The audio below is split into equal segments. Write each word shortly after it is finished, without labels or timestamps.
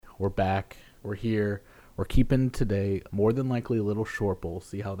we're back. We're here. We're keeping today more than likely a little short, but we'll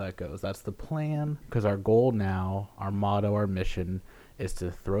see how that goes. That's the plan, because our goal now, our motto, our mission is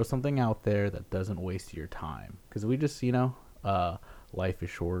to throw something out there that doesn't waste your time. Because we just, life is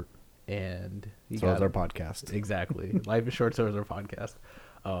short, and so is our podcast. Exactly. Life is short, so is our podcast.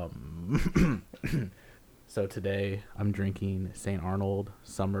 So today I'm drinking St. Arnold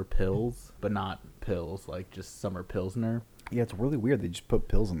Summer Pils, but not pills, like just Summer Pilsner. Yeah, it's really weird. They just put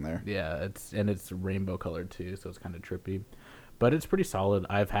pills in there. Yeah, it's rainbow colored too, so it's kind of trippy. But it's pretty solid.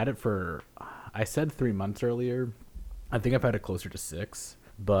 I've had it for, I said 3 months earlier. I think I've had it closer to 6.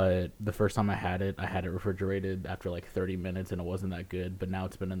 But the first time I had it refrigerated after like 30 minutes, and it wasn't that good. But now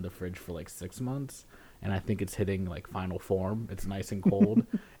it's been in the fridge for like 6 months, and I think it's hitting like final form. It's nice and cold.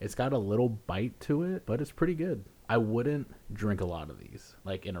 It's got a little bite to it, but it's pretty good. I wouldn't drink a lot of these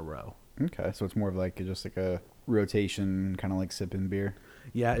like in a row. Okay, so it's more of like just like a rotation, kind of like sipping beer.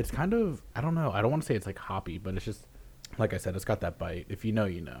 Yeah, it's kind of, I don't know. I don't want to say it's like hoppy, but it's just, like I said, it's got that bite. If you know,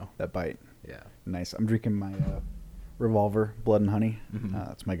 you know. That bite. Yeah. Nice. I'm drinking my Revolver Blood and Honey. Mm-hmm.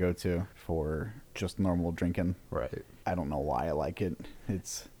 That's my go-to for just normal drinking. Right. I don't know why I like it.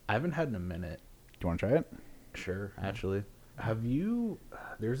 I haven't had in a minute. Do you want to try it? Sure, actually. Have you,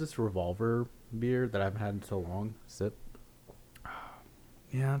 there's this Revolver beer that I haven't had in so long. Sip.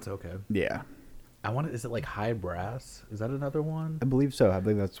 Yeah, it's okay. Yeah. Is it like High Brass? Is that another one? I believe so. I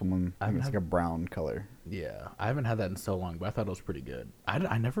believe that's the one. I think it's had- like a brown color. Yeah, I haven't had that in so long, but I thought it was pretty good.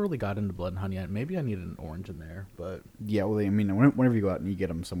 I never really got into Blood and Honey. Maybe I needed an orange in there, but Yeah, well, I mean, whenever you go out and you get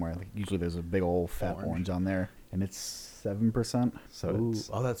them somewhere, like usually there's a big old fat orange on there, and it's 7%. So ooh, it's,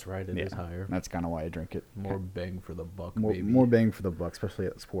 that's right, it is higher. That's kind of why I drink it. More bang for the buck, more, baby. more bang for the buck, especially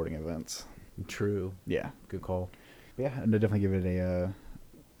at sporting events. True. Yeah, Good call. yeah, and I definitely give it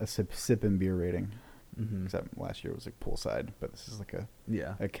a sip and beer rating. Mm-hmm. Except last year was like poolside, but this is like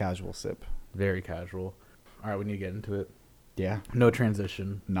Yeah, a casual sip. very casual. All right, we need to get into it. Yeah, No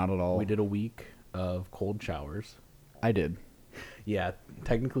transition. not at all. We did a week of cold showers. I did. Yeah,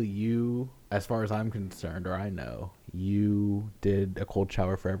 technically you, as far as I'm concerned, or I know, you did a cold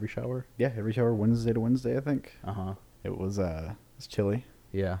shower for every shower? Yeah, every shower Wednesday to Wednesday, I think. Uh-huh. It was it's chilly,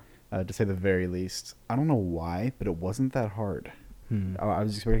 Yeah. to say the very least. I don't know why, but it wasn't that hard. I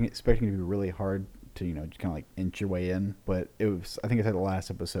was expecting it to be really hard to, just kind of like inch your way in, but it was, I think I said the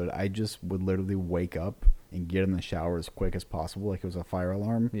last episode, I just would literally wake up and get in the shower as quick as possible, like it was a fire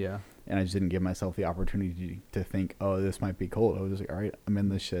alarm. Yeah. And I just didn't give myself the opportunity to think, oh, this might be cold. I was just like, all right, I'm in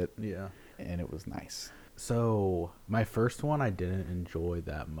this shit. Yeah. And it was nice. So, my first one I didn't enjoy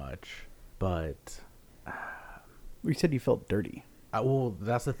that much, but You said you felt dirty. well,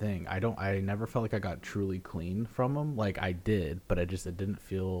 that's the thing. I never felt like I got truly clean from them. Like I did, but it didn't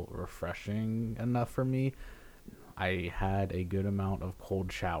feel refreshing enough for me. I had a good amount of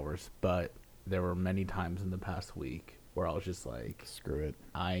cold showers, but there were many times in the past week where I was just like, Screw it.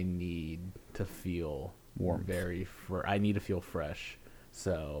 I need to feel Warmth. I need to feel fresh.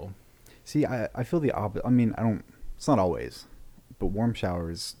 So, See, I feel the opposite. I mean, it's not always, but warm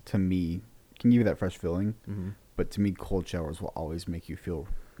showers to me can give you that fresh feeling. mm-hmm. But to me, cold showers will always make you feel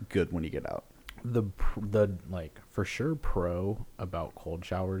good when you get out. the like for sure pro about cold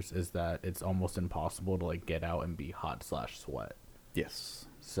showers is that it's almost impossible to like get out and be hot/sweat. Yes.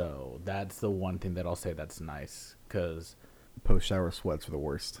 So that's the one thing that I'll say that's nice, because Post-shower sweats are the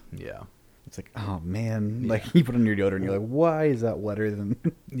worst. yeah, It's like, oh, man. Yeah. Like, you put on your deodorant and you're like, why is that wetter than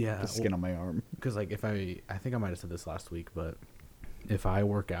yeah, the skin on my arm? because like if I think I might have said this last week, but if I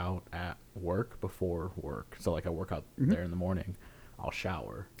work out at work before work, so like I work out Mm-hmm. there in the morning, I'll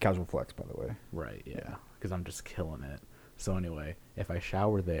shower. Casual flex, by the way. Right, yeah, because I'm just killing it. So anyway, if I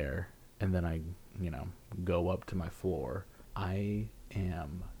shower there and then I, go up to my floor,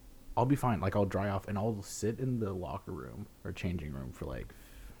 I'll be fine. Like I'll dry off and I'll sit in the locker room or changing room for like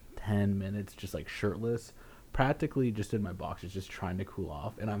 10 minutes, just like shirtless, practically just in my boxers, just trying to cool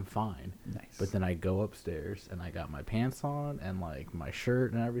off, and I'm fine. Nice. But then I go upstairs and I got my pants on and like my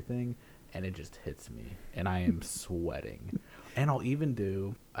shirt and everything, and it just hits me and I am sweating. And I'll even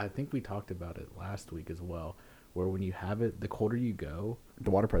do, I think we talked about it last week as well, where when you have it, the colder you go,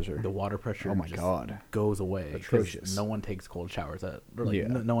 The water pressure. the water pressure Oh my just God. goes away. 'Cause Atrocious. No one takes cold showers.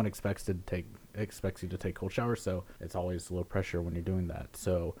 No one expects you to take cold showers, so it's always low pressure when you're doing that.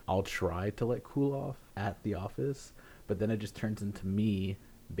 So I'll try to let cool off at the office, but then it just turns into me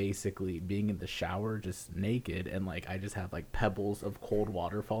basically being in the shower just naked, and like I just have like pebbles of cold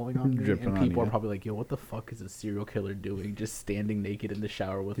water falling on me, Dripping and on people are you. probably like, yo, what the fuck is a serial killer doing just standing naked in the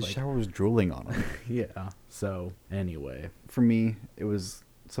shower with The like shower was drooling on him. yeah. So anyway, For me, it was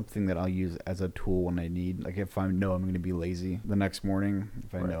something that I'll use as a tool when I need. Like if I know I'm going to be lazy the next morning,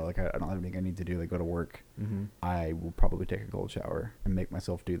 if I know like I don't have anything I need to do, like go to work, I will probably take a cold shower and make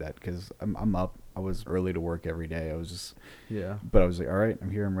myself do that because I'm up. I was early to work every day. I was just but I was like, all right,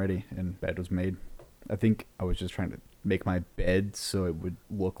 I'm here, I'm ready, and bed was made. I think I was just trying to make my bed so it would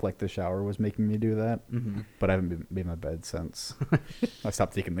look like the shower was making me do that. But I haven't made my bed since I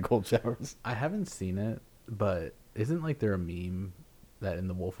stopped taking the cold showers. I haven't seen it, but isn't like there a meme that in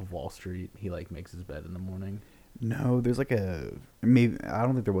The Wolf of Wall Street he like makes his bed in the morning? No, there's like maybe I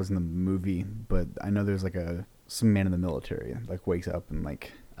don't think there was in the movie, but I know there's like some man in the military like wakes up and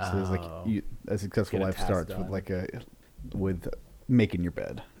like so there's like a successful Get a life task starts done. with making your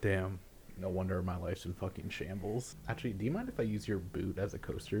bed. Damn. No wonder my life's in fucking shambles. Actually, do you mind if I use your boot as a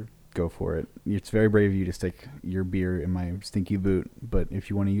coaster? Go for it. It's very brave of you to stick your beer in my stinky boot, but if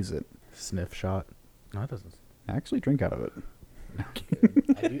you want to use it, Sniff shot. No, it doesn't. actually drink out of it.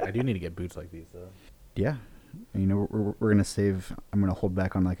 I do need to get boots like these though. Yeah, and, you know we're gonna save. I'm gonna hold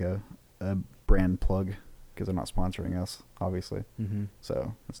back on like a brand plug because they're not sponsoring us, obviously.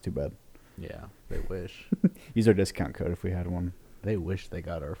 So that's too bad. Yeah, they wish. Use our discount code if we had one. They wish they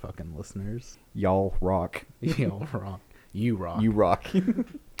got our fucking listeners. Y'all rock. Y'all rock. You rock. You rock.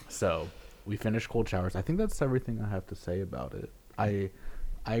 So we finished cold showers. I think that's everything I have to say about it. I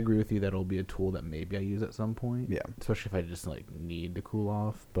agree with you that it'll be a tool that maybe I use at some point. Yeah. Especially if I just like need to cool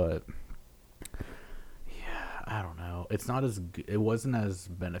off. But yeah, I don't know. It's not as it wasn't as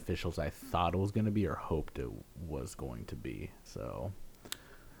beneficial as I thought it was going to be or hoped it was going to be. So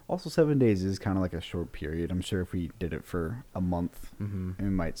Also, 7 days is kind of like a short period. I'm sure if we did it for a month, we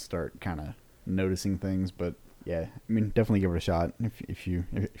might start kind of noticing things. But yeah, I mean, definitely give it a shot if you're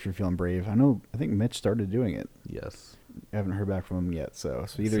feeling brave. I think Mitch started doing it. yes. I haven't heard back from him yet. So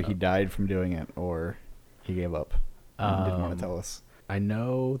either he died from doing it or he gave up and didn't want to tell us. I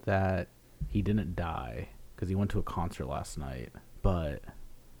know that he didn't die because he went to a concert last night, but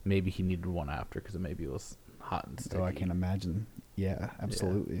maybe he needed one after because maybe it was hot and sticky. Oh, I can't imagine. Yeah,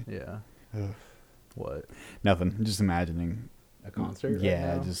 absolutely. Yeah. Ugh. What? Nothing. I'm just imagining A concert? right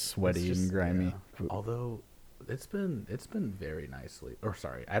Yeah, now? just sweaty It's and grimy. yeah. Although it's been very nicely. Or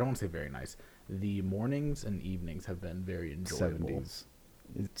sorry, I don't want to say very nice. The mornings and evenings have been very enjoyable. 70s.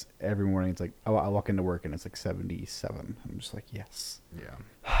 It's every morning. It's like I walk into work and it's like 77. I'm just like, yes. Yeah.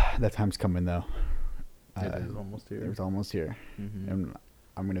 That time's coming though. It is almost here. It's almost here, Mhm. and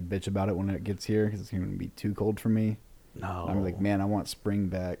I'm gonna bitch about it when it gets here because it's gonna be too cold for me. No. I'm like, man, I want spring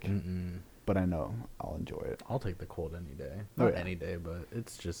back, Mm-mm. but I know I'll enjoy it. I'll take the cold any day. Oh, Not yeah. any day, but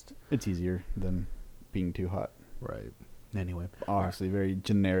it's just It's easier than being too hot. right. Anyway, Obviously, very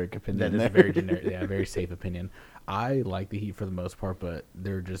generic opinion. that is there. a very generic, yeah, very safe opinion. I like the heat for the most part, but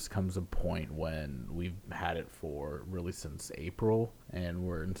there just comes a point when we've had it for really since April, and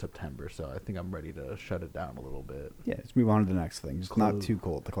we're in September, so I think I'm ready to shut it down a little bit. Yeah, let's move on to the next thing. Just not Close. too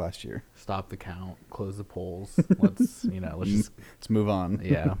cold like last year. Stop the count, close the polls. Let's let's just Let's move on.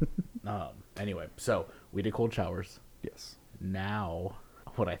 yeah. Anyway, so we did cold showers. Yes. Now,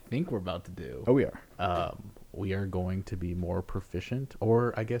 what I think we're about to do. Oh, we are. We are going to be more proficient,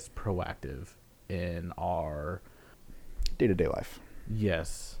 or I guess proactive, in our Day-to-day life.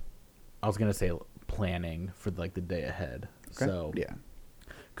 yes. I was gonna say planning for like the day ahead. Okay. So yeah.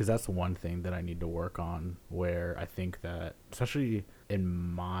 because that's one thing that I need to work on. Where I think that, especially in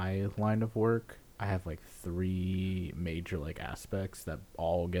my line of work, I have like 3 major like aspects that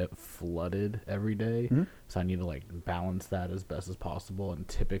all get flooded every day. Mhm. So I need to like balance that as best as possible. And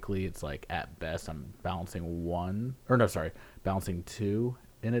typically it's like at best I'm balancing 2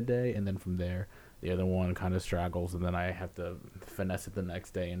 in a day, and then from there the other one kind of straggles, and then I have to finesse it the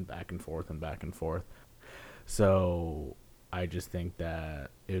next day and back and forth and back and forth. So I just think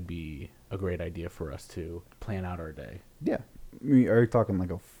that it would be a great idea for us to plan out our day. Yeah. I mean, are you talking like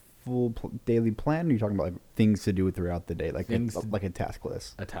a full daily plan? Or are you talking about like things to do throughout the day, like like a task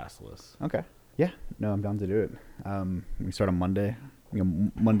list? A task list. Okay. Yeah. No, I'm down to do it. We start on Monday.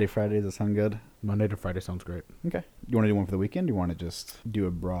 Monday, Friday. Does that sound good? Monday to Friday sounds great. Okay. You want to do one for the weekend? Or you want to just do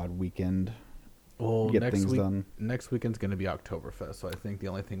a broad weekend? Well, Get things done. Next weekend's going to be Oktoberfest, so I think the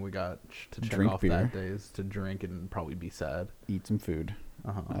only thing we got to check Drink off beer. that day is to drink and probably be sad. Eat some food.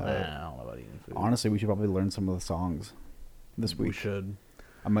 I don't know about eating food. Honestly, we should probably learn some of the songs this week. We should.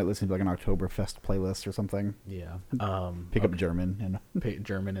 I might listen to like an Oktoberfest playlist or something. Yeah. Pick up German and Pick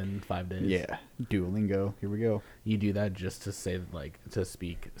German in 5 days. yeah, Duolingo. Here we go. You do that just to say, like, to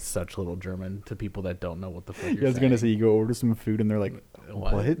speak such little German to people that don't know what the fuck Yeah, you're I was gonna say saying. you go order some food and they're like,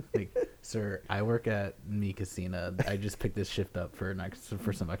 what? Like, sir, I work at Mi Casina. I just picked this shift up for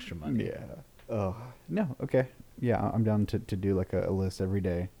some extra money. Yeah. Oh no. Okay. Yeah, I'm down to do like a list every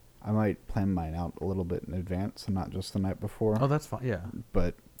day. I might plan mine out a little bit in advance and not just the night before. Oh, that's fine. Yeah.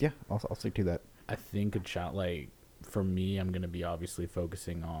 But yeah, I'll stick to that. I think like for me, I'm going to be obviously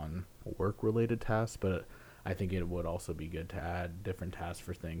focusing on work related tasks, but I think it would also be good to add different tasks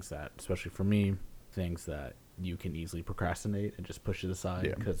for things that, especially for me, things that you can easily procrastinate and just push it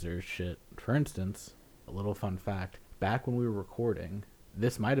aside because there's shit. For instance, a little fun fact, back when we were recording,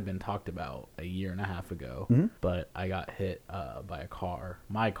 this might have been talked about a year and a half ago, but I got hit by a car.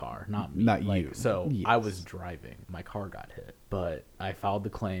 My car, not me. Not you. So I was driving. My car got hit, but I filed the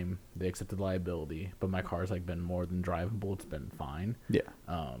claim. They accepted liability, but my car's like been more than drivable. It's been fine. Yeah.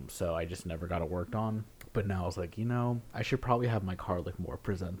 So I just never got it worked on. But now I was like, I should probably have my car look more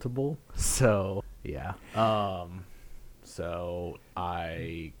presentable. So yeah. So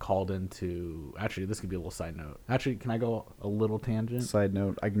I called into, actually, this could be a little side note. Actually, can I go a little tangent? Side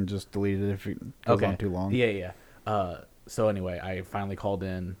note, I can just delete it if it goes on too long. Yeah. So anyway, I finally called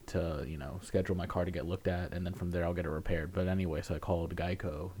in to, schedule my car to get looked at, and then from there I'll get it repaired. But anyway, so I called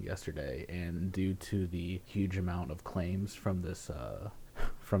Geico yesterday, and due to the huge amount of claims from this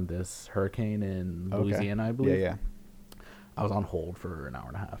hurricane in Louisiana, I believe. Yeah. I was on hold for an hour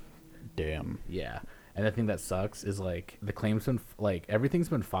and a half. Damn. Yeah. And the thing that sucks is like the claims been everything's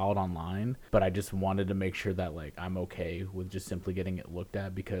been filed online, but I just wanted to make sure that like I'm okay with just simply getting it looked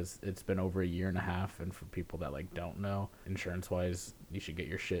at because it's been over a year and a half, and for people that like don't know, insurance wise, you should get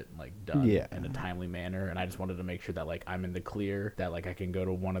your shit like done in a timely manner, and I just wanted to make sure that like I'm in the clear, that like I can go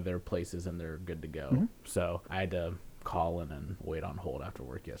to one of their places and they're good to go. So I had to call in and wait on hold after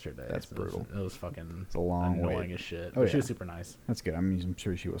work yesterday. That's brutal. It was fucking it's a long annoying wait. as shit. Oh, but she was super nice. That's good. I mean, I'm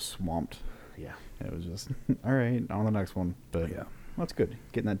sure she was swamped. Yeah. It was just, all right, on the next one. But yeah, well, that's good.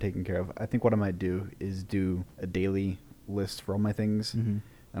 Getting that taken care of. I think what I might do is do a daily list for all my things, and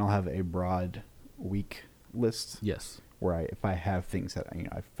I'll have a broad week list. Yes. Where if I have things that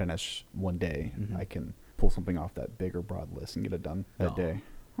I finish one day, I can pull something off that bigger broad list and get it done that day.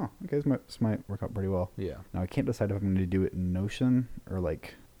 Huh. Okay, this might work out pretty well. Yeah. Now I can't decide if I'm going to do it in Notion or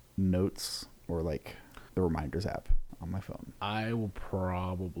like Notes or like the Reminders app on my phone. I will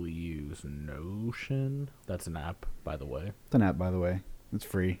probably use Notion. That's an app, by the way. It's an app, by the way. It's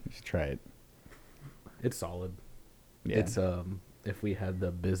free. You should try it. It's solid. Yeah. It's if we had the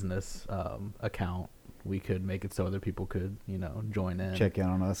business account, we could make it so other people could, join in. Check in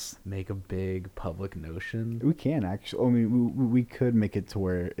on us. Make a big public Notion. We can actually. I mean, we could make it to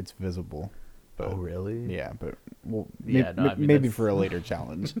where it's visible. But, oh, really? Yeah, but maybe for a later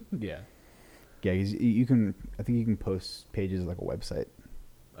challenge. Yeah. Yeah, you can. I think you can post pages like a website.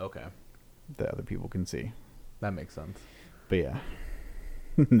 Okay. That other people can see. That makes sense. But yeah,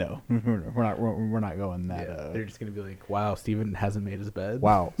 no, we're not going that. Yeah, they're just gonna be like, "Wow, Steven hasn't made his bed."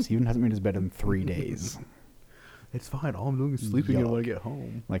 Wow, Steven hasn't made his bed in 3 days. It's fine. All I'm doing is sleeping when I get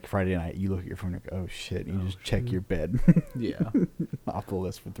home. Like Friday night, you look at your phone like, "Oh shit!" You just check your bed. Yeah. Off the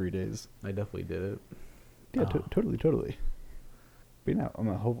list for 3 days. I definitely did it. Yeah, totally. But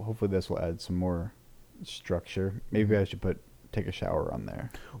hopefully this will add some more structure. Maybe I should take a shower on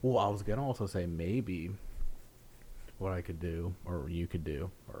there. Well, I was gonna also say maybe what I could do, or you could do,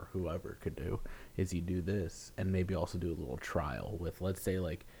 or whoever could do, is you do this and maybe also do a little trial with, let's say,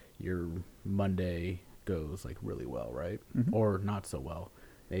 like your Monday goes like really well, right? Or not so well.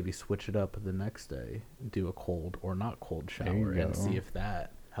 Maybe switch it up the next day, do a cold or not cold shower, and see if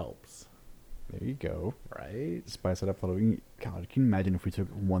that helps. There you go. Right? Spice it up a little. God, can you imagine if we took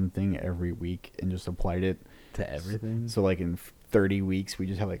one thing every week and just applied it to everything? So like in 30 weeks, we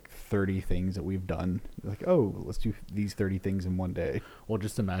just have like 30 things that we've done. Like, oh, let's do these 30 things in one day. Well,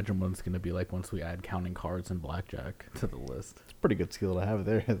 just imagine what it's going to be like once we add counting cards and blackjack to the list. It's a pretty good skill to have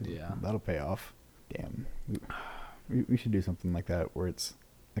there. Yeah. That'll pay off. Damn. We should do something like that where it's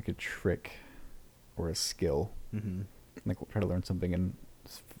like a trick or a skill. Like we'll try to learn something in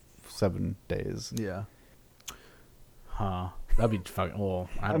 7 days. Yeah. Huh. That'd be fucking. Well,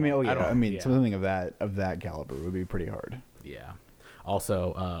 something of that caliber would be pretty hard. Yeah.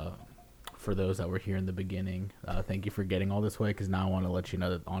 Also, for those that were here in the beginning, thank you for getting all this way, because now I want to let you know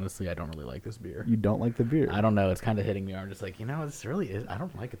that honestly, I don't really like this beer. You don't like the beer? I don't know. It's kind of hitting me. I'm just like, this really is. I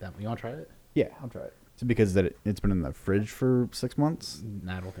don't like it that much. You want to try it? Yeah, I'll try it. Is it because it's been in the fridge for 6 months?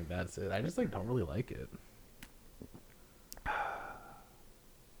 Nah, I don't think that's it. I just don't really like it.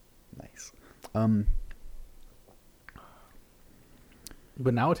 Nice.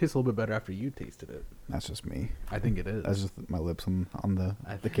 But now it tastes a little bit better after you tasted it. That's just me. I think it is. That's just my lips on the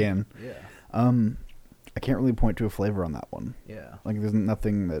can. Yeah. I can't really point to a flavor on that one. Yeah. Like there's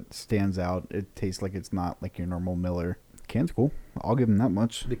nothing that stands out. It tastes like it's not like your normal Miller. Can's cool. I'll give him that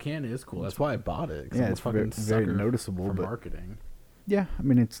much. The can is cool. That's why I bought it. 'Cause Yeah, I'm a it's fucking very sucker noticeable, for but- marketing. Yeah, I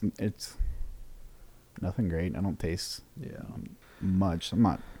mean it's nothing great. I don't taste Yeah. much. I'm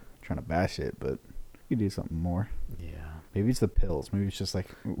not trying to bash it, but you could do something more. Yeah. Maybe it's the pills. Maybe it's just like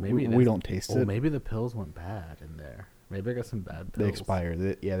Maybe we don't taste Well, it. maybe the pills went bad in there. Maybe I got some bad pills. They expired.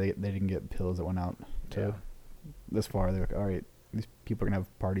 They didn't get pills that went out to Yeah. this far. They're like, all right, these people are gonna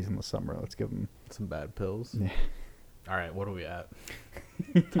have parties in the summer. Let's give them. Some bad pills. Yeah. All right, what are we at?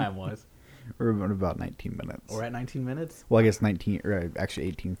 Time wise. We're at about 19 minutes. We're at 19 minutes. Well, I guess 19 or actually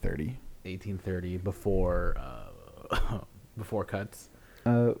 18:30. 18:30 before before cuts.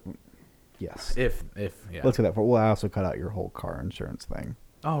 Yes. If yeah. Let's get that for. Well, I also cut out your whole car insurance thing.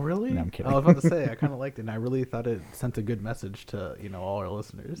 Oh really? No, I'm kidding. I was about to say I kind of liked it, and I really thought it sent a good message to all our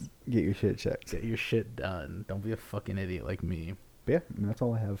listeners. Get your shit checked. Get your shit done. Don't be a fucking idiot like me. But yeah, I mean, that's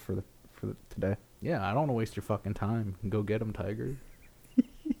all I have for today. Yeah, I don't want to waste your fucking time. Go get him, Tiger.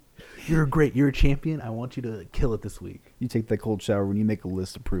 You're great. You're a champion. I want you to kill it this week. You take that cold shower when you make a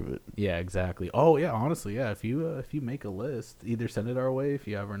list to prove it. Yeah, exactly. Oh yeah, honestly, yeah. If you make a list, either send it our way if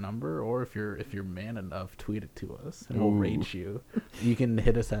you have our number, or if you're man enough, tweet it to us and we'll Ooh. rate you. You can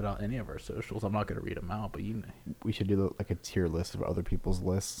hit us at any of our socials. I'm not gonna read them out, but We should do like a tier list of other people's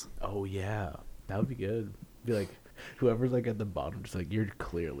lists. Oh yeah, that would be good. Be like, whoever's like at the bottom, just like you're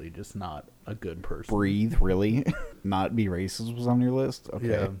clearly just not a good person. Breathe, really? Not be racist was on your list? Okay.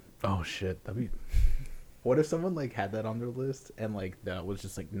 Yeah. Oh shit, that'd be. What if someone like had that on their list and like that was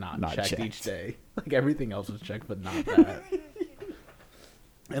just like not checked checked. each day? Like everything else was checked, but not that.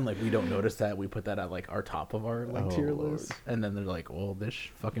 And like we don't notice that, we put that at like our top of our like tier Lord. list, and then they're like, "Well, this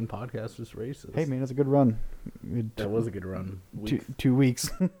fucking podcast is racist." Hey man, that's a good run. Good that was a good run. two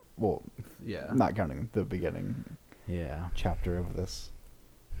weeks. Well, Yeah. not counting the beginning Yeah. chapter of this.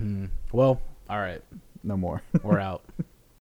 Well, all right, No more. we're out.